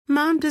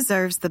Mom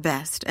deserves the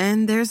best,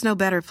 and there's no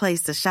better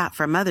place to shop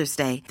for Mother's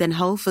Day than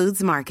Whole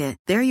Foods Market.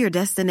 They're your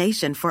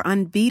destination for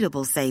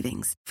unbeatable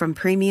savings, from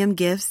premium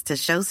gifts to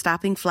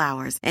show-stopping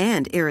flowers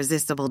and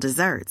irresistible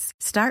desserts.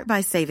 Start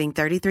by saving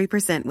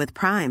 33% with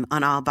Prime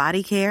on all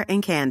body care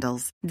and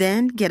candles.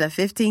 Then get a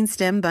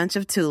 15-stem bunch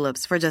of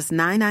tulips for just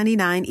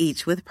 $9.99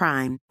 each with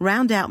Prime.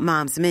 Round out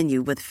Mom's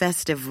menu with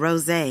festive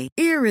rosé,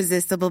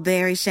 irresistible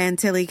berry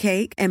chantilly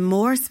cake, and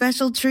more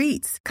special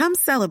treats. Come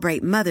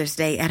celebrate Mother's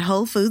Day at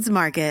Whole Foods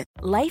Market.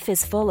 Life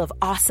is full of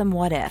awesome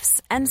what-ifs,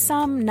 and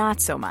some not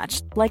so much,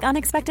 like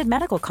unexpected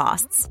medical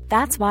costs.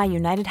 That's why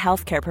United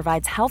Healthcare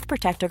provides Health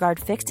Protector Guard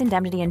fixed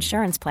indemnity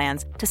insurance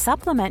plans to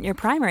supplement your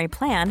primary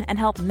plan and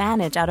help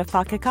manage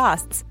out-of-pocket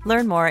costs.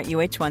 Learn more at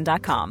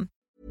uh1.com.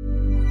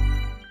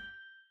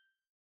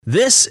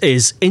 This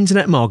is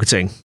Internet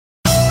Marketing.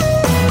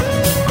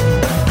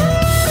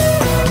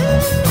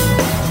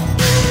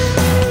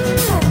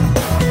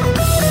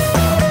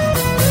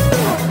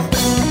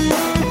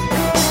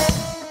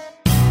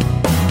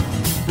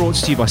 Brought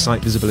to you by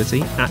Site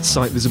Visibility at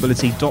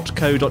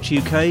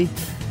sitevisibility.co.uk.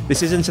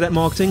 This is Internet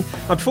Marketing.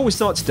 And before we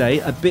start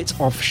today, a bit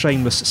of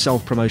shameless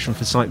self-promotion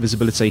for Site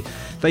Visibility.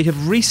 They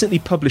have recently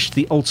published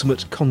the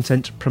Ultimate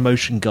Content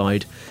Promotion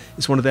Guide.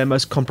 It's one of their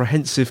most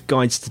comprehensive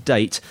guides to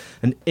date,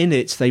 and in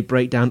it they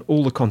break down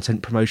all the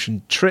content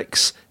promotion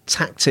tricks,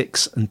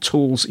 tactics and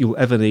tools you'll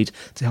ever need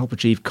to help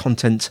achieve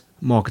content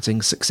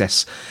marketing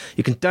success.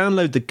 You can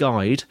download the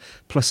guide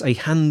plus a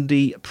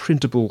handy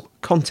printable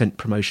content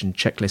promotion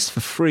checklist for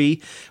free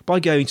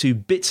by going to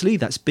bit.ly,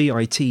 that's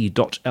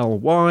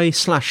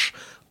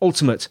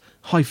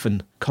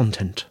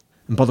bit.ly/ultimate-content.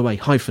 And by the way,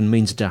 hyphen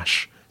means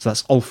dash, so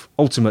that's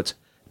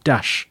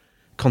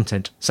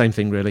ultimate-content, same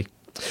thing really.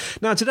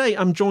 Now today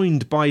I'm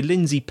joined by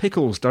Lindsey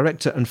Pickles,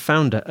 director and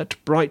founder at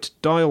Bright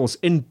Dials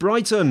in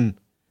Brighton.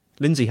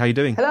 Lindsey, how are you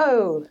doing?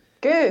 Hello.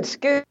 Good.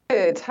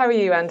 How are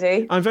you,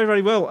 Andy? I'm very,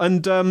 very well.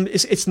 And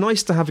it's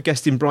nice to have a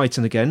guest in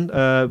Brighton again,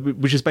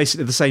 which is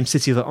basically the same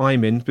city that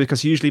I'm in,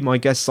 because usually my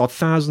guests are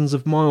thousands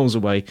of miles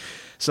away.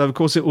 So, of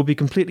course, it will be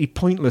completely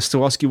pointless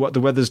to ask you what the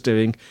weather's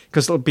doing,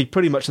 because it'll be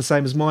pretty much the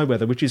same as my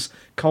weather, which is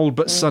cold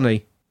but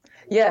sunny.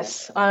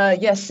 Yes,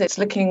 it's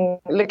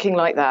looking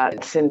like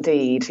that,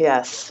 indeed,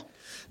 yes.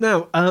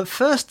 Now,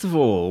 first of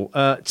all,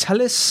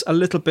 tell us a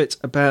little bit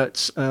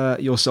about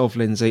yourself,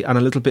 Lindsey, and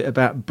a little bit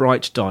about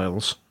Bright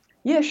Dials.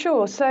 Yeah,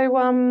 sure.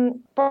 So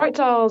Bright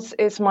Dials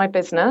is my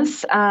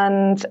business,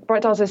 and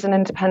Bright Dials is an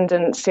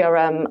independent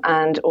CRM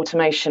and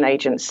automation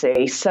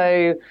agency.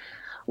 So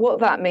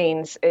what that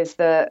means is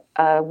that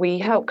we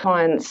help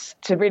clients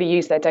to really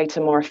use their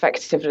data more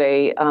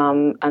effectively,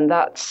 and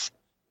that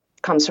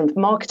comes from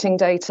marketing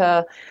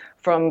data,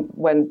 from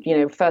when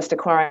first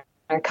acquiring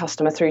a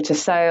customer through to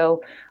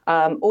sale,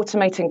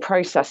 automating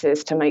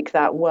processes to make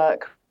that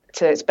work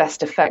to its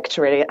best effect,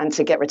 really, and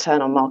to get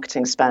return on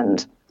marketing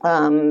spend.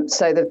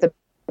 So the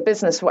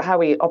business, how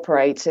we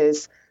operate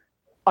is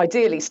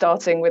ideally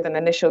starting with an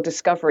initial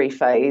discovery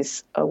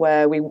phase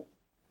where we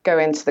go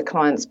into the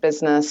client's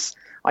business,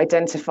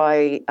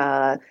 identify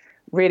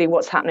really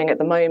what's happening at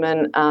the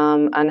moment,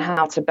 and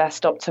how to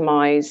best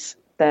optimize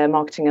their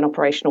marketing and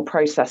operational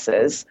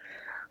processes.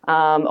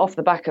 Off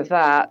the back of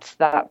that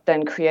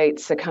then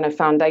creates a kind of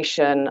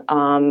foundation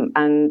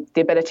and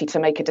the ability to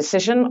make a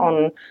decision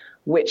on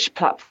which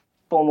platform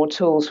or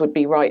tools would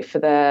be right for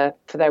their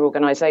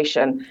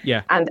organization,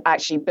 and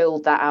actually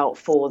build that out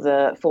for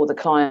the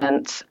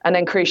client, and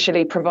then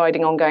crucially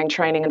providing ongoing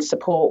training and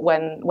support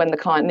when the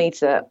client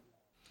needs it.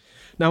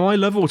 Now, I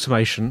love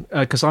automation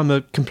because I'm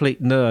a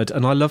complete nerd,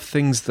 and I love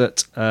things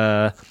that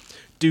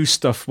do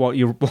stuff while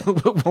you're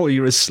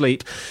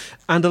asleep.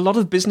 And a lot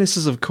of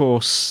businesses, of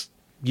course,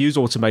 use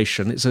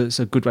automation. It's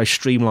a good way of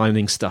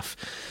streamlining stuff.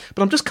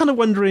 But I'm just kind of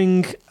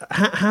wondering,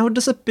 how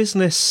does a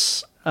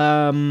business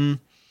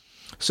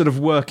sort of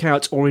work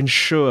out or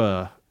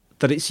ensure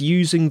that it's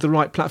using the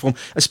right platform,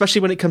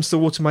 especially when it comes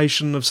to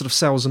automation of sort of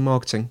sales and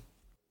marketing?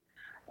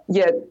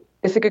 Yeah,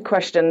 it's a good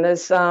question.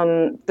 There's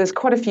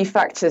quite a few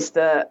factors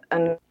that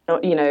an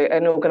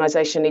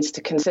organisation needs to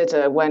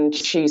consider when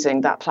choosing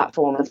that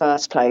platform in the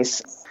first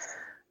place.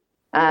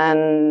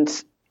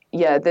 And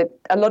a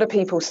lot of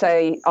people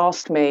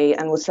ask me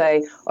and will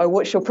say, "Oh,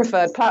 what's your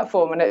preferred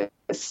platform?" And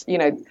it's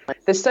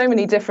there's so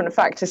many different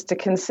factors to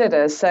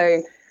consider.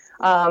 So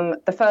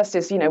the first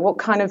is what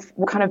kind of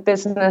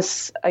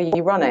business are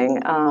you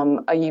running?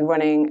 Are you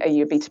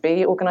a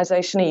B2B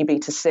organisation? Are you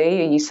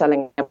B2C? Are you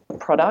selling a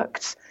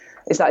product?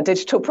 Is that a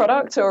digital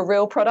product or a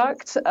real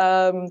product?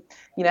 How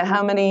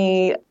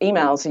many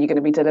emails are you going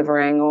to be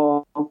delivering,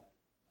 or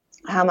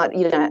how much,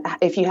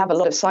 if you have a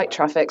lot of site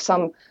traffic,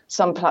 some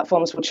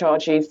platforms will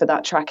charge you for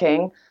that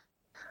tracking.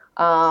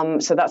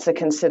 So that's a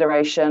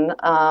consideration.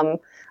 And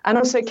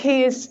also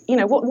key is,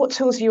 what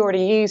tools are you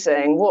already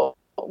using? What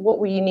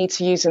will you need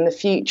to use in the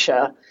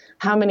future?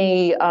 How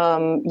many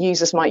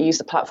users might use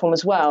the platform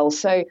as well?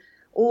 So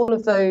all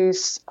of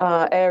those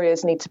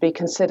areas need to be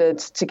considered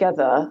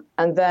together,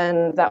 and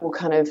then that will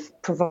kind of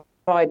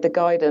provide the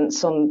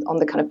guidance on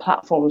the kind of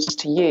platforms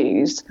to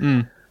use.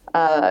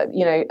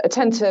 I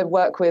tend to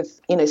work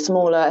with,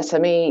 smaller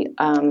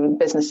SME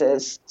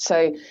businesses.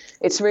 So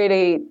it's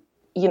really,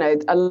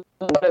 a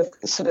lot of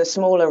sort of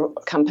smaller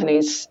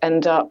companies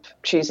end up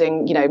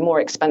choosing, more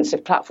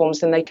expensive platforms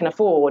than they can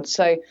afford.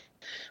 So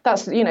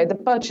that's, the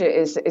budget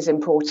is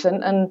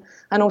important, and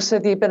also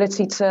the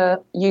ability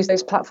to use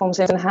those platforms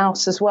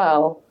in-house as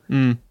well.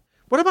 Mm.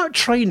 What about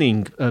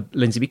training,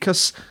 Lindsey?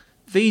 Because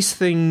these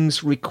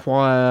things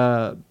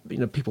require,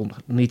 people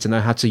need to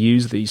know how to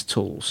use these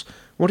tools.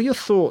 What are your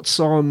thoughts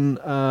on,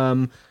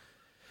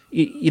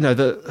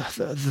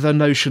 the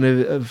notion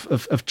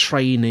of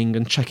training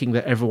and checking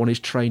that everyone is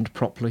trained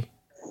properly?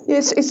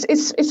 Yes,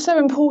 it's so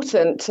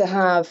important to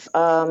have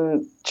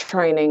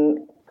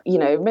training.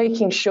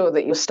 Making sure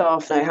that your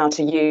staff know how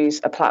to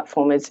use a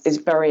platform is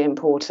very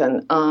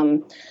important.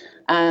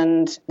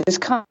 And this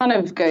kind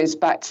of goes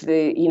back to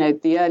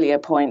the earlier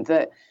point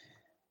that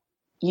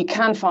you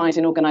can find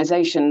in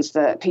organisations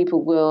that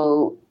people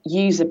will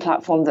use a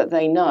platform that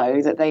they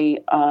know, that they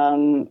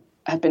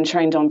have been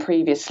trained on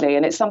previously,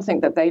 and it's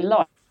something that they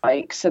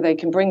like, so they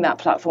can bring that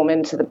platform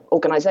into the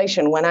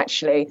organisation when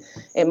actually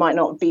it might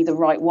not be the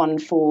right one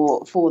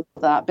for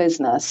that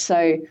business.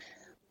 So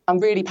I'm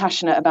really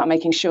passionate about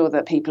making sure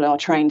that people are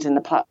trained in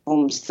the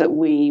platforms that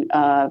we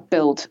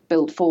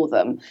build for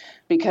them,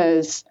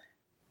 because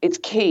it's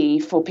key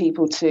for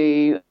people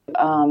to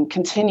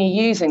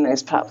continue using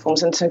those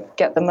platforms and to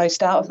get the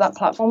most out of that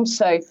platform.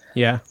 So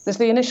there's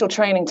the initial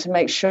training to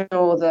make sure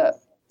that,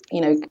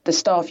 the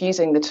staff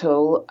using the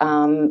tool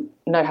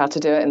know how to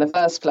do it in the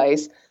first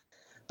place.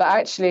 But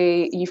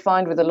actually, you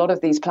find with a lot of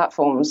these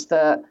platforms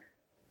that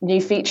new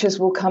features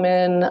will come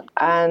in,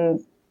 and,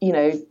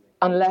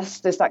 unless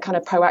there's that kind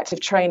of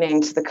proactive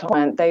training to the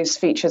client, those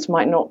features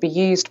might not be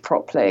used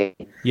properly.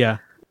 Yeah.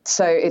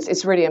 So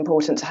it's really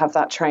important to have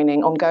that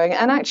training ongoing.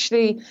 And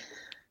actually,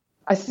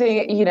 I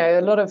think,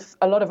 a lot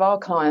of our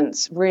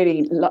clients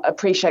really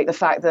appreciate the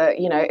fact that,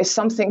 if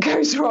something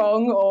goes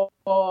wrong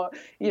or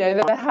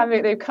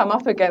they've come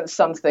up against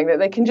something, that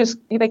they can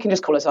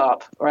just call us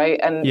up, right?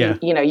 And,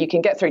 you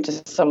can get through to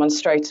someone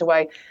straight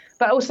away.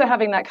 But also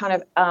having that kind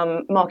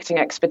of marketing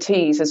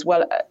expertise as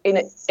well,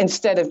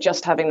 instead of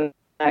just having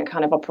that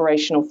kind of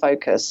operational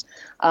focus.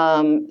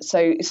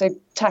 So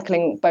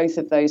tackling both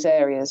of those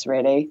areas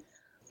really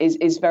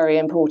is very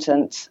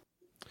important.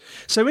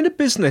 So in a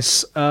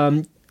business,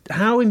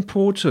 how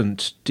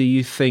important do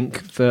you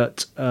think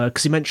that,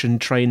 because you mentioned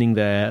training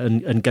there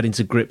and getting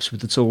to grips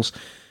with the tools,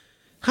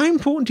 how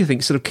important do you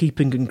think sort of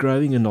keeping and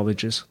growing your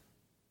knowledge is?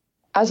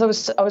 As I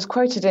was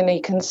quoted in a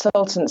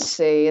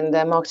consultancy in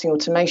their marketing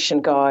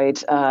automation guide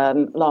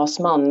last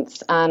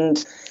month,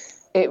 and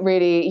it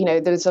really,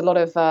 there's a lot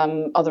of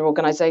other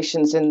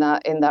organisations in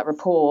that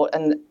report,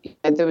 and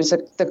there was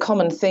the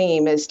common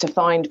theme is to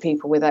find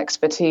people with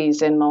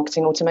expertise in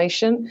marketing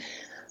automation,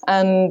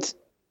 and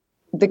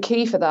the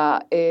key for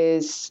that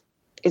is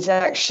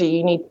actually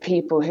you need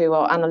people who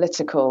are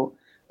analytical,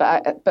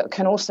 but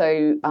can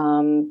also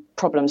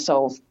problem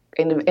solve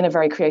in a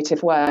very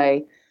creative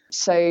way.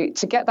 So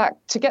to get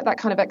that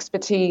kind of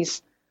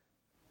expertise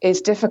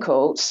is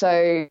difficult.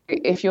 So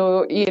if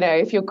you're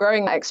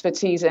growing that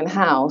expertise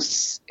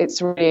in-house,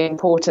 it's really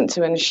important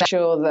to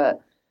ensure that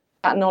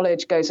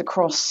knowledge goes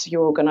across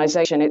your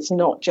organisation. It's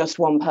not just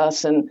one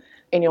person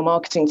in your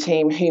marketing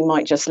team who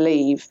might just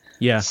leave.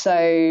 Yeah.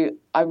 So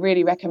I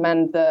really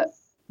recommend that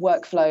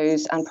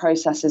workflows and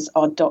processes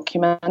are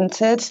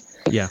documented.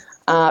 Yeah.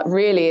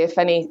 Really, if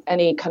any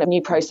kind of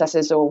new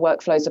processes or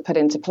workflows are put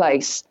into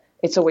place,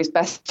 it's always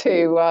best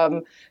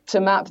to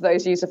map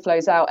those user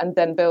flows out and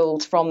then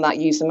build from that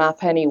user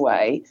map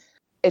anyway.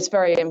 It's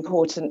very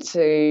important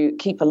to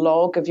keep a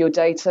log of your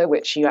data,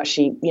 which you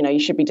actually, you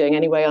should be doing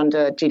anyway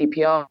under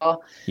GDPR.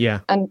 Yeah.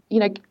 And,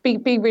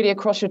 be really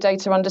across your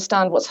data,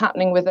 understand what's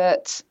happening with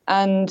it.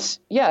 And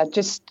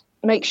just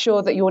make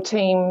sure that your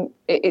team,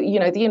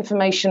 the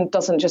information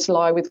doesn't just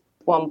lie with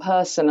one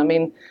person. I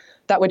mean,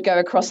 that would go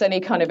across any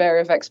kind of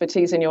area of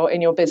expertise in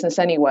your business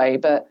anyway,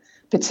 but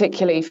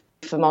particularly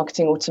for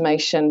marketing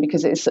automation,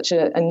 because it is such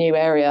a new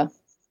area.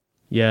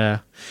 Yeah.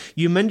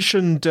 You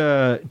mentioned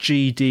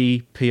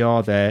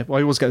GDPR there. Well,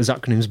 I always get those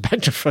acronyms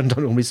back to front. I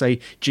don't normally say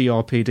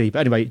GRPD. But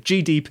anyway,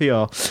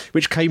 GDPR,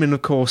 which came in,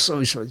 of course,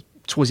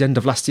 towards the end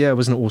of last year,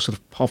 wasn't it? Or sort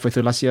of halfway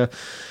through last year.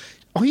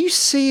 Are you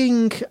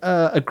seeing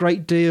a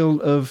great deal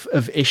of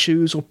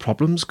issues or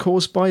problems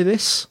caused by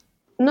this?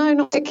 No,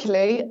 not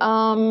particularly.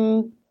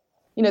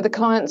 The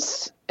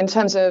clients, in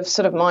terms of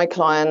sort of my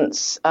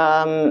clients,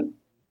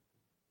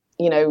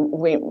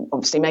 we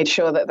obviously made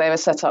sure that they were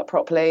set up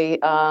properly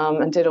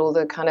and did all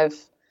the kind of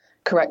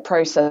correct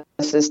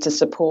processes to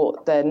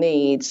support their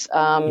needs.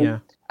 I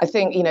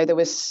think, it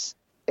was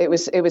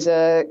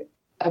a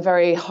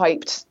very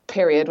hyped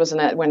period,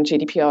 wasn't it, when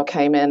GDPR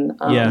came in?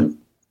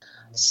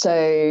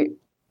 So,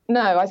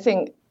 no, I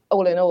think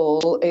all in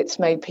all, it's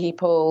made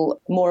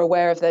people more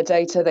aware of their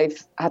data.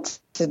 They've had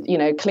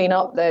to, clean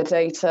up their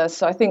data.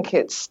 So I think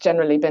it's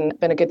generally been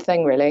a good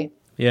thing, really.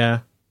 Yeah.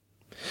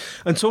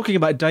 And talking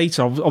about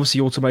data,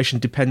 obviously automation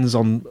depends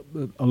on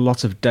a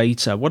lot of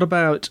data. What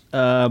about,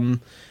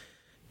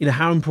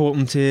 how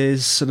important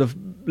is sort of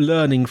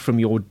learning from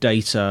your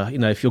data?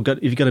 If you're going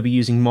to be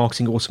using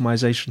marketing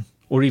automation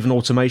or even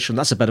automation,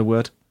 that's a better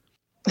word.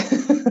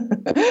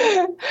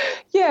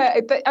 Yeah,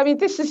 I mean,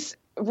 this is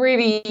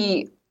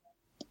really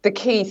the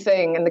key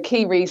thing, and the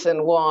key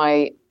reason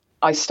why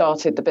I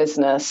started the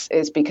business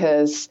is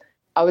because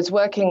I was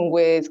working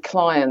with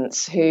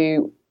clients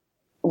who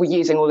were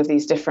using all of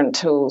these different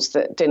tools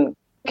that didn't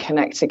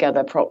connect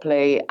together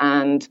properly,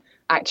 and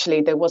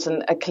actually there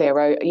wasn't a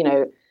clear,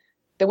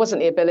 there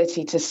wasn't the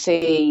ability to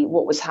see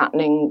what was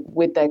happening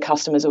with their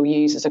customers or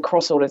users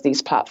across all of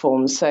these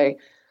platforms. So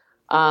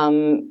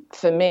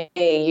for me,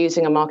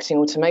 using a marketing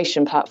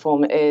automation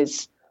platform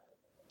is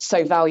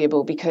so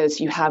valuable because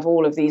you have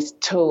all of these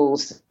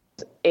tools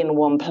in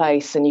one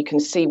place and you can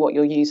see what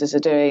your users are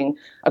doing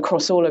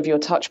across all of your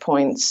touch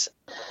points.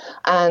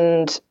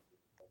 And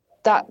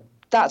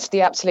that's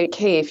the absolute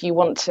key if you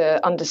want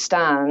to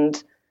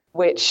understand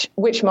which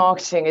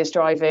marketing is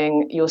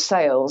driving your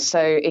sales.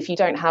 So if you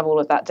don't have all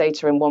of that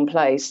data in one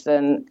place,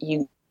 then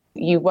you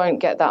won't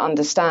get that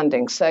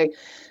understanding. So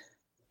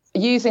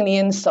using the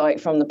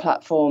insight from the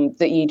platform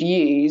that you'd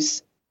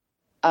use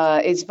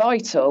is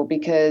vital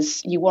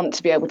because you want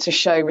to be able to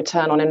show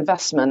return on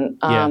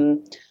investment.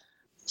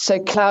 So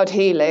Cloud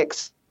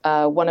Helix,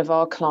 one of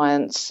our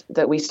clients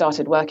that we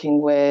started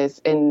working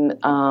with in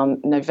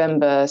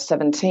November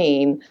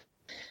 17,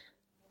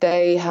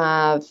 they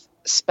have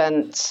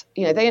spent,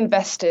 they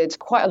invested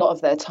quite a lot of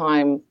their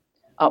time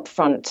up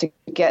front to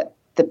get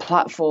the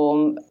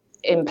platform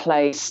in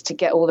place, to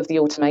get all of the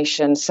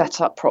automation set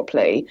up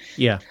properly.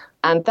 Yeah.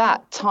 And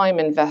that time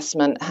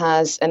investment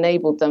has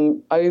enabled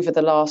them over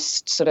the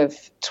last sort of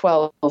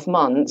 12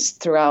 months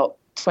throughout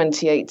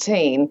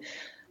 2018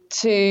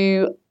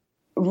 to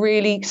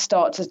really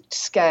start to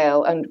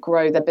scale and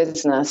grow their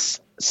business.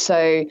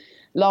 So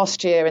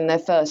last year, in their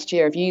first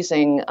year of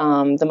using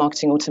the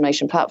marketing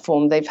automation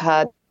platform, they've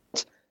had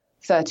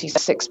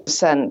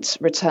 36%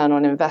 return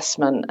on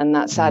investment, and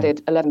that's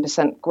added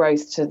 11%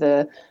 growth to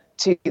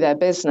their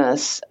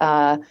business.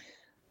 And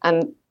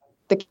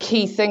the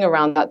key thing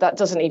around that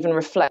doesn't even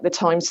reflect the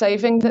time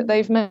saving that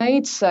they've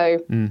made. So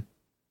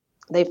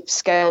they've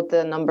scaled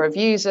the number of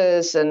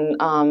users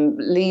and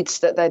leads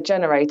that they're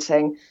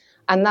generating,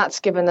 and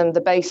that's given them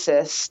the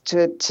basis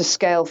to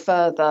scale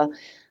further.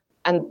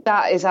 And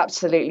that is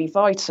absolutely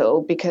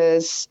vital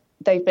because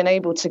they've been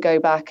able to go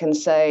back and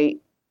say,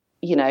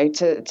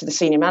 to the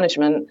senior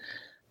management,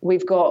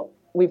 we've got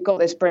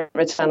this brilliant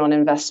return on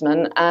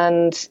investment,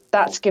 and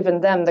that's given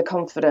them the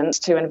confidence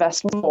to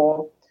invest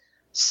more.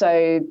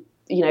 So,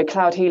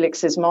 Cloud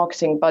Helix's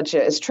marketing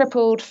budget has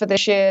tripled for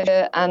this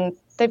year, and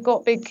they've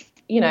got big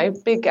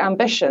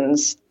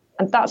ambitions,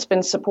 and that's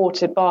been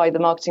supported by the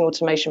marketing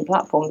automation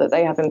platform that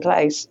they have in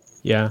place.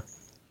 Yeah.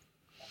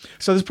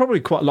 So there's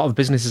probably quite a lot of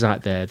businesses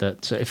out there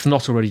that, if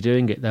not already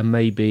doing it, they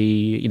may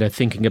be,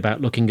 thinking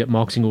about looking at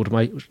marketing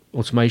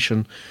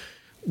automation.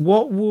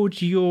 What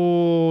would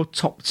your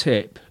top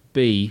tip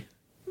be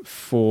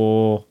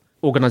for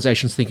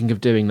organisations thinking of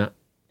doing that?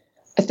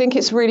 I think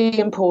it's really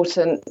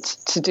important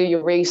to do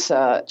your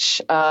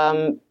research.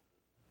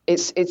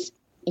 It's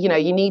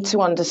you need to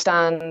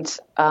understand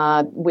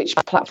which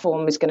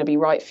platform is going to be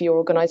right for your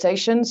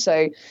organisation.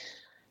 So,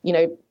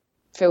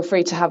 feel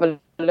free to have a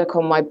look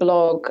on my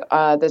blog.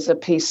 There's a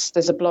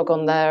blog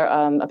on there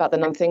about the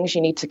 9 things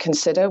you need to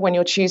consider when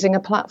you're choosing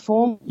a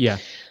platform. Yeah.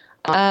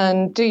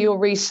 And do your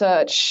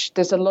research.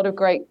 There's a lot of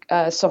great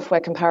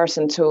software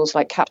comparison tools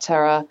like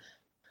Capterra,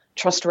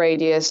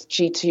 TrustRadius,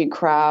 G2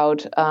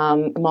 Crowd,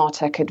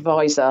 Martech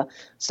Advisor.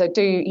 So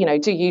do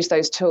use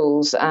those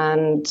tools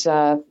and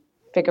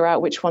figure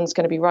out which one's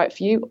going to be right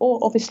for you, or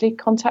obviously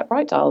contact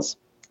Bright Dials.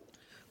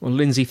 Well,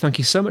 Lindsey, thank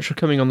you so much for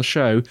coming on the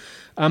show.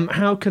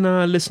 How can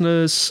our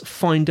listeners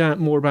find out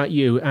more about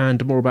you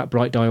and more about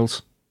Bright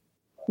Dials?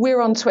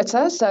 We're on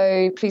Twitter,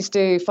 so please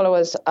do follow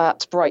us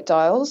at Bright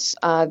Dials.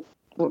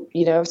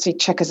 Obviously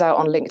check us out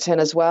on LinkedIn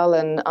as well.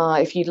 And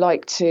if you'd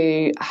like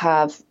to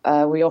have,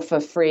 we offer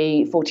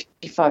free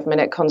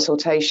 45-minute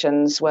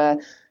consultations where,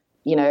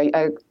 you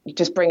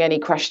just bring any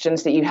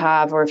questions that you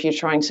have, or if you're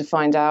trying to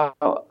find out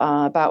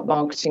about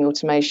marketing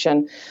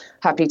automation,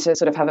 happy to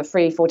sort of have a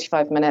free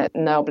 45-minute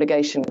no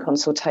obligation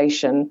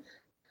consultation.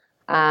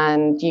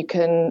 And you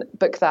can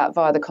book that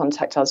via the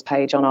Contact Us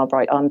page on our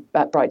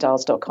at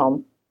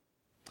brightdials.com.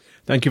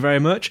 Thank you very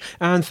much.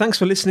 And thanks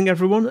for listening,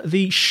 everyone.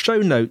 The show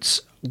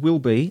notes will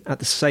be at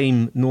the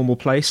same normal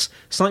place,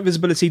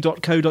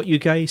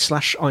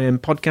 sitevisibility.co.uk/IM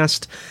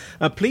podcast.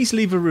 Please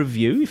leave a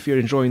review if you're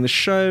enjoying the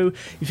show.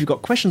 If you've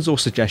got questions or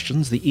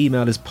suggestions, the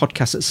email is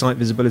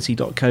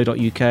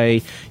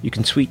podcast@sitevisibility.co.uk. You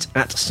can tweet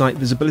at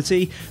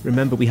sitevisibility.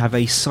 Remember, we have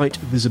a site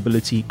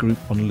visibility group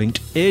on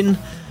LinkedIn.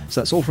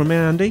 So that's all from me,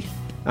 Andy,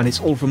 and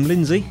it's all from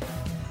Lindsey.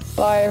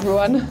 Bye,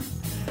 everyone.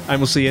 And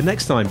we'll see you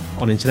next time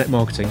on Internet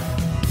Marketing.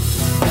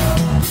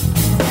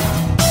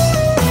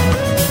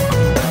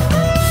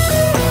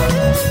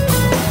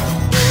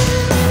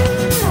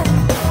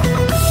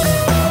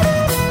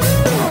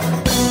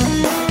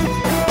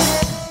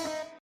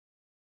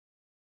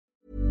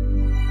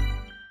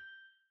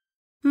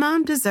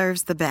 Mom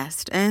deserves the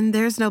best, and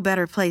there's no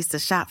better place to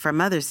shop for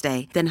Mother's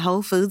Day than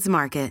Whole Foods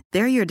Market.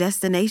 They're your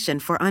destination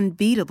for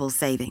unbeatable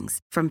savings,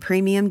 from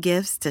premium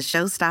gifts to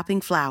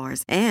show-stopping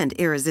flowers and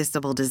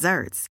irresistible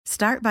desserts.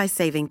 Start by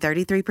saving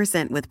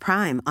 33% with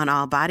Prime on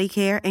all body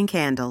care and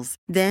candles.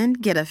 Then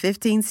get a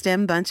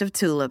 15-stem bunch of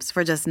tulips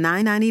for just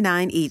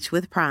 $9.99 each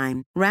with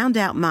Prime. Round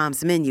out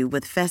Mom's menu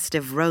with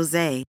festive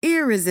rosé,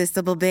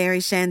 irresistible berry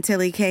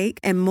chantilly cake,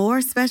 and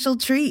more special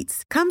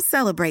treats. Come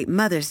celebrate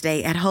Mother's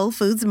Day at Whole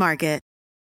Foods Market.